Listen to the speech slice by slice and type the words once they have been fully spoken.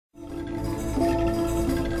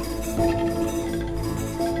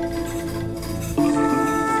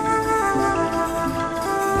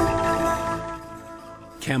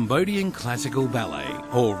Cambodian classical ballet,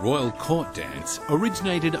 or royal court dance,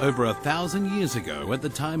 originated over 1,000 years ago at the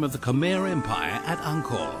time of the Khmer Empire at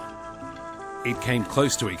Angkor. It came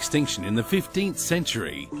close to extinction in the 15th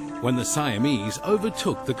century when the Siamese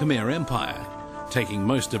overtook the Khmer Empire, taking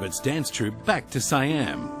most of its dance troupe back to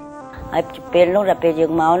Siam.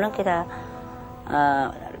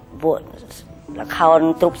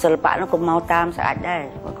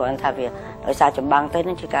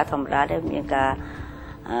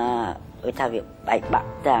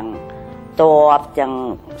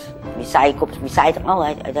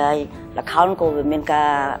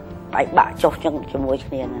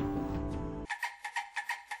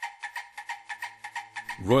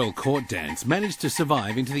 Royal court dance managed to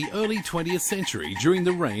survive into the early 20th century during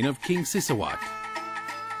the reign of King Sisawat.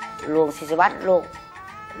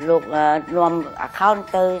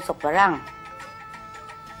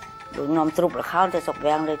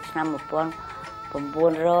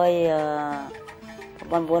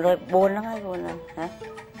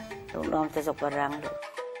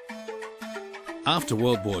 After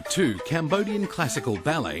World War II, Cambodian classical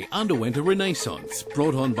ballet underwent a renaissance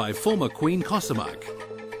brought on by former Queen Kosamak.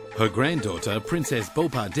 Her granddaughter, Princess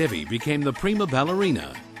Bopha Devi, became the prima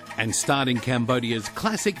ballerina and starred in Cambodia's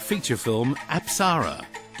classic feature film Apsara,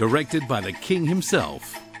 directed by the king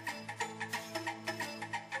himself.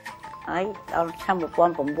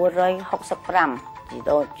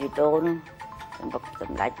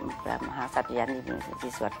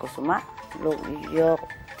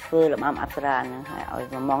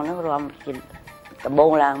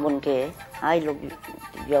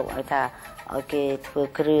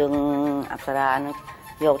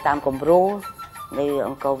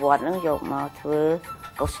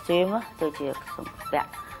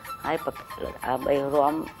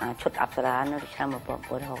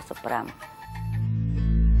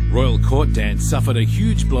 Royal court dance suffered a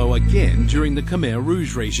huge blow again during the Khmer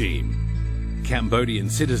Rouge regime. Cambodian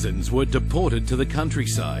citizens were deported to the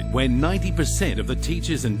countryside, where 90% of the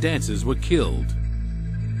teachers and dancers were killed.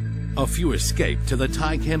 A few escaped to the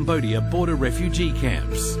Thai-Cambodia border refugee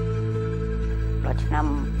camps.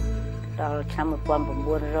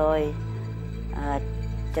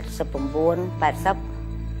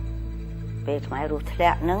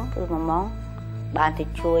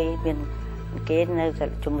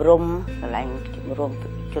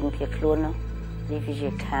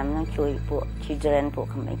 refugee camp chui bộ children bộ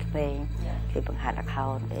không mấy chui bằng hạt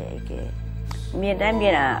account để cái miền đấy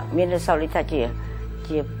miền là sau lít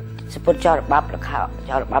chỉ support cho bắp là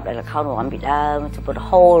khao nó bị đau support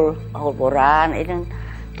whole bộ ra ấy nên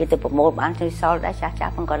cái từ một bán thì sau đã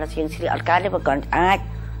chắc còn là riêng xử lý cái đấy còn ai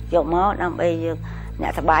dùng máu năm bây giờ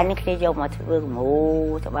nhà thằng bài những cái dùng mà thường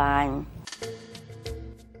ngủ thằng bài.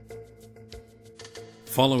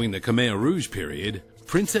 Following the Khmer Rouge period,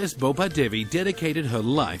 Princess Bopha Devi dedicated her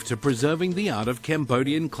life to preserving the art of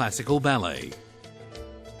Cambodian classical ballet.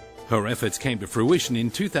 Her efforts came to fruition in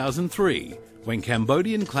 2003, when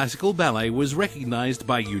Cambodian classical ballet was recognized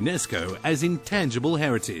by UNESCO as intangible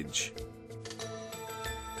heritage.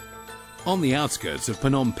 On the outskirts of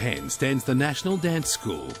Phnom Penh stands the National Dance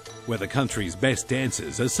School, where the country's best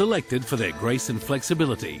dancers are selected for their grace and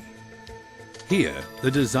flexibility. Here,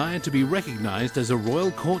 the desire to be recognized as a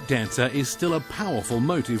royal court dancer is still a powerful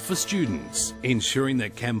motive for students, ensuring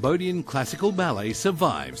that Cambodian classical ballet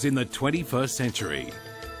survives in the 21st century.